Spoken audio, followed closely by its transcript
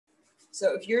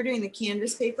So if you're doing the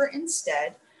canvas paper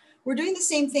instead, we're doing the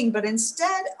same thing, but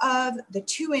instead of the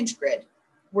 2-inch grid,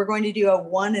 we're going to do a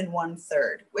 1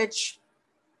 1/3, which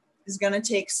is going to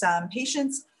take some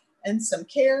patience and some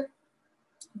care,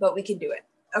 but we can do it.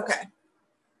 Okay.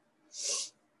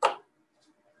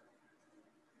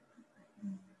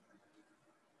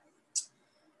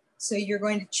 So you're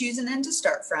going to choose an end to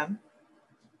start from.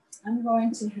 I'm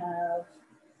going to have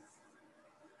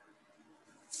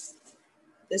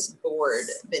this board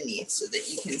beneath so that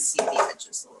you can see the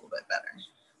edges a little bit better.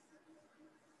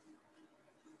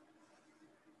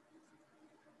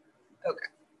 Okay.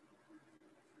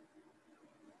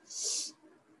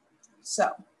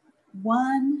 So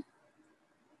 1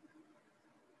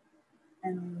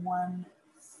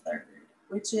 1/3,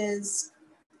 which is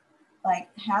like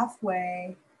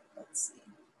halfway, let's see,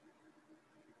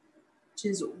 which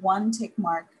is 1 tick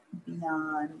mark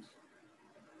beyond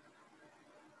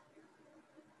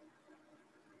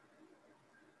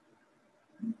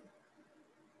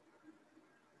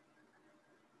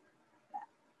that.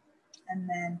 And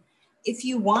then if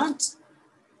you want,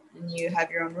 and you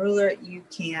have your own ruler, you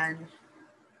can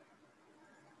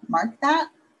mark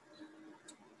that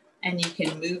and you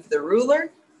can move the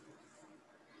ruler,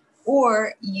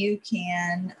 or you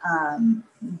can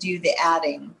do the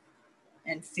adding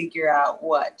and figure out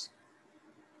what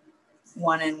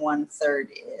 1 1/3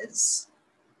 is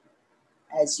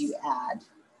as you add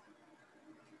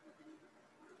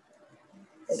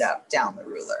it up down the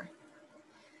ruler.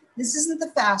 This isn't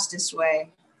the fastest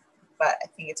way, but I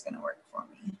think it's going to work for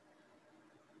me.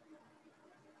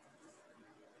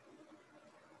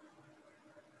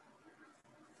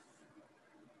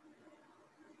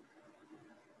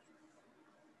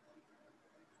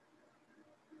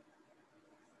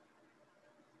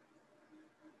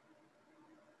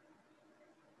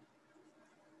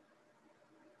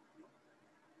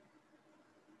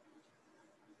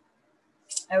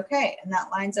 Okay, and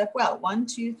that lines up well. 1,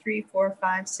 2, 3, 4,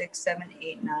 5, 6, 7,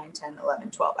 8, 9, 10,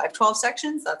 11, 12. I have 12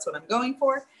 sections. That's what I'm going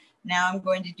for. Now I'm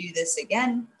going to do this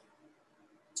again,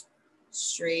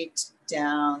 straight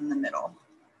down the middle,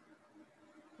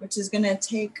 which is going to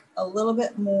take a little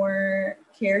bit more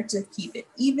care to keep it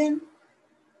even,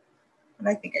 but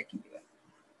I think I can do it.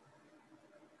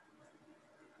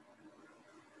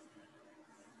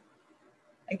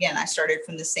 Again, I started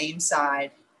from the same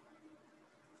side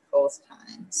both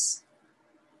times.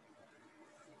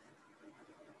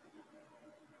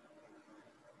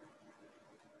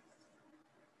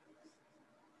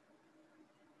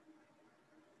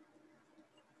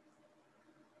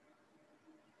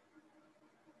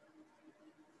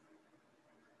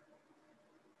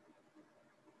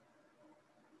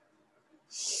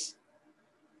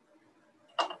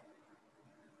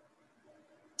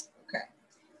 Okay,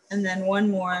 and then one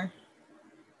more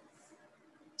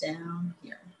down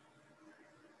here.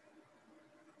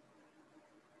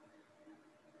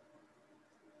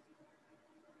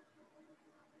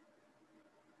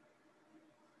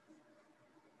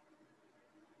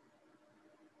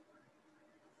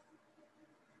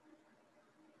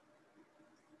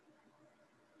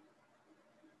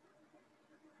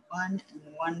 One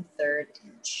 1/3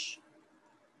 inch.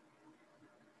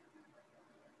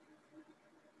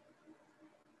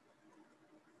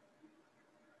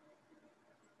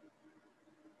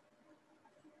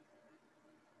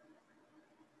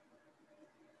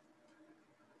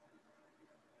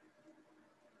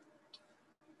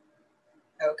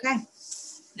 Okay,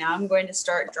 now I'm going to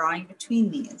start drawing between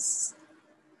these.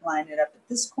 Line it up at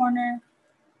this corner,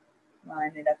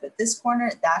 line it up at this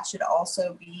corner. That should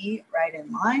also be right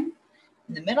in line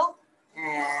in the middle,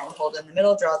 and hold in the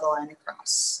middle, draw the line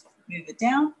across. Move it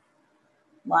down,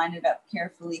 line it up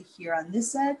carefully here on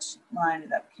this edge, line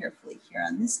it up carefully here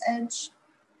on this edge,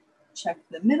 check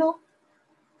the middle,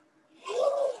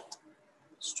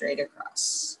 straight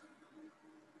across.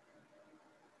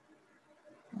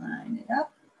 Line it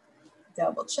up,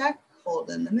 double check,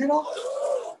 hold in the middle,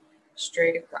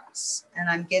 straight across. And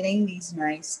I'm getting these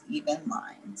nice even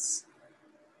lines,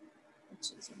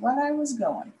 which is what I was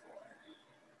going for.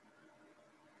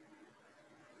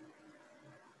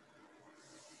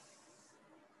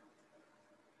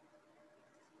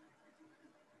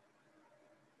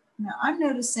 Now I'm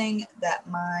noticing that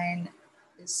mine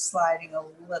is sliding a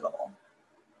little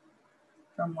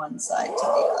from one side to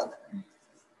the other.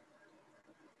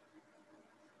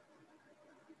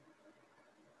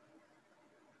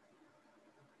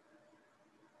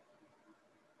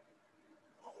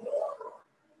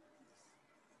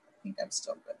 I think I'm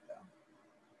still good though.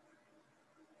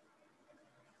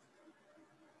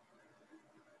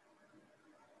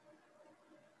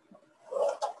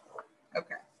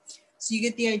 Okay, So you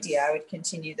get the idea. I would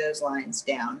continue those lines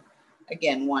down.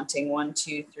 Again, wanting 1,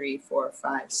 2, 3, 4,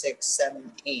 5, 6,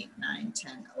 7, 8, 9,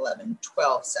 10, 11,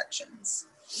 12 sections.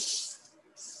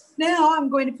 Now I'm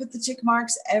going to put the tick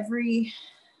marks every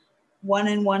 1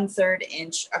 1/3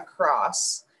 inch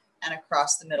across and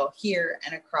across the middle here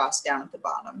and across down at the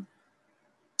bottom,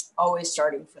 always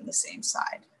starting from the same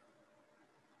side.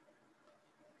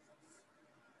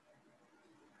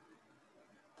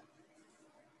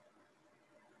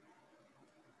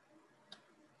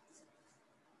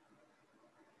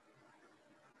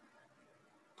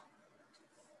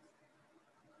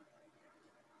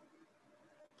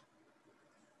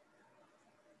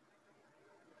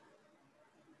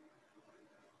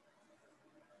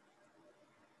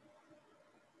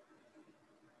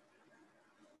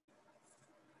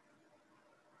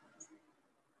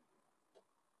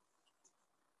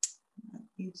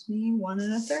 Gives me 1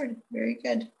 1/3. Very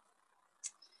good.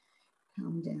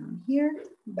 Come down here,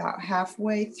 about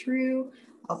halfway through.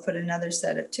 I'll put another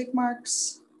set of tick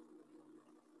marks.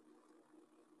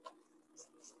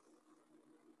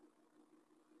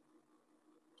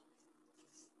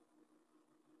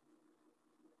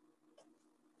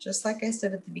 Just like I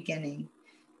said at the beginning,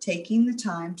 taking the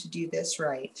time to do this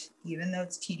right, even though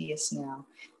it's tedious now,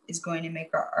 is going to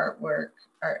make our artwork,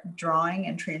 our drawing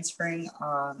and transferring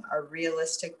a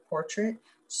realistic portrait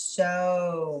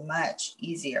so much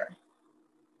easier,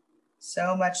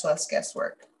 so much less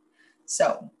guesswork.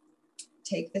 So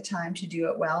take the time to do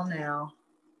it well now,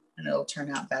 and it'll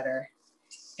turn out better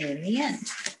in the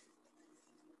end.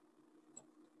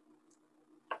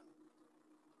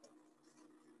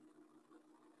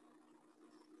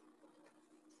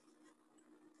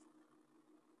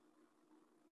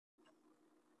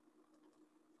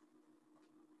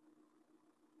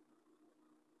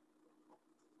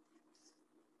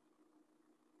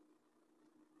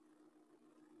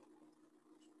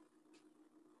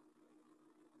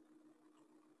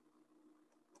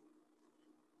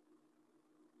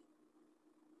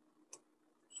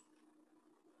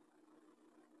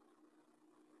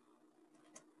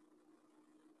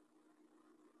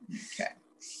 Okay.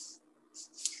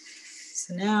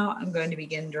 So now I'm going to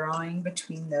begin drawing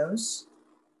between those,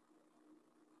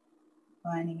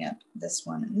 lining up this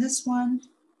one and this one.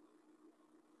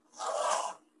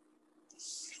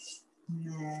 And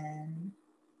then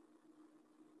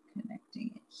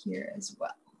connecting it here as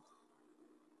well.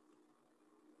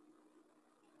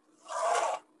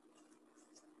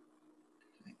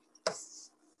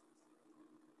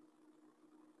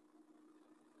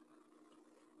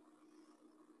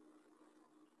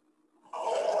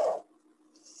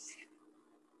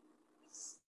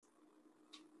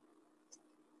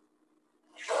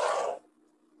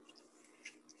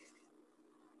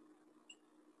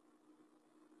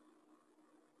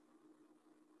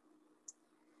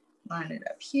 Line it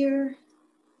up here,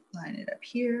 line it up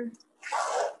here,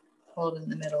 hold in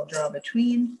the middle, draw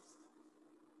between.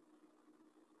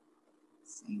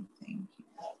 Same thing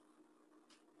here.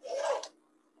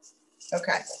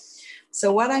 Okay,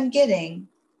 so what I'm getting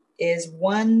is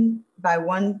 1 by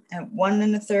 1 1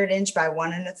 1/3 inch by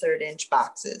 1 1/3 inch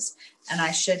boxes. And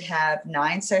I should have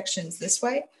 9 sections this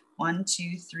way. 1,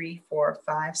 2, 3, 4,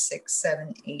 5, 6,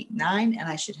 7, 8, 9, and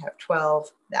I should have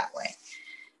 12 that way.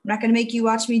 I'm not going to make you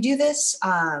watch me do this,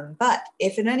 but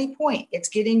if at any point it's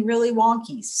getting really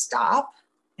wonky, stop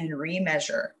and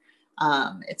remeasure.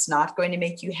 It's not going to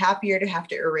make you happier to have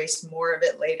to erase more of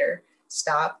it later.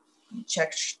 Stop,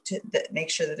 check to make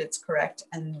sure that it's correct,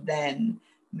 and then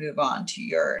move on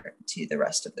to the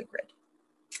rest of the grid.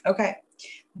 Okay,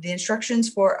 the instructions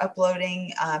for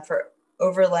uploading, for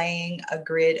overlaying a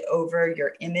grid over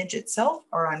your image itself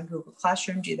are on Google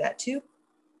Classroom. Do that too.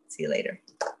 See you later.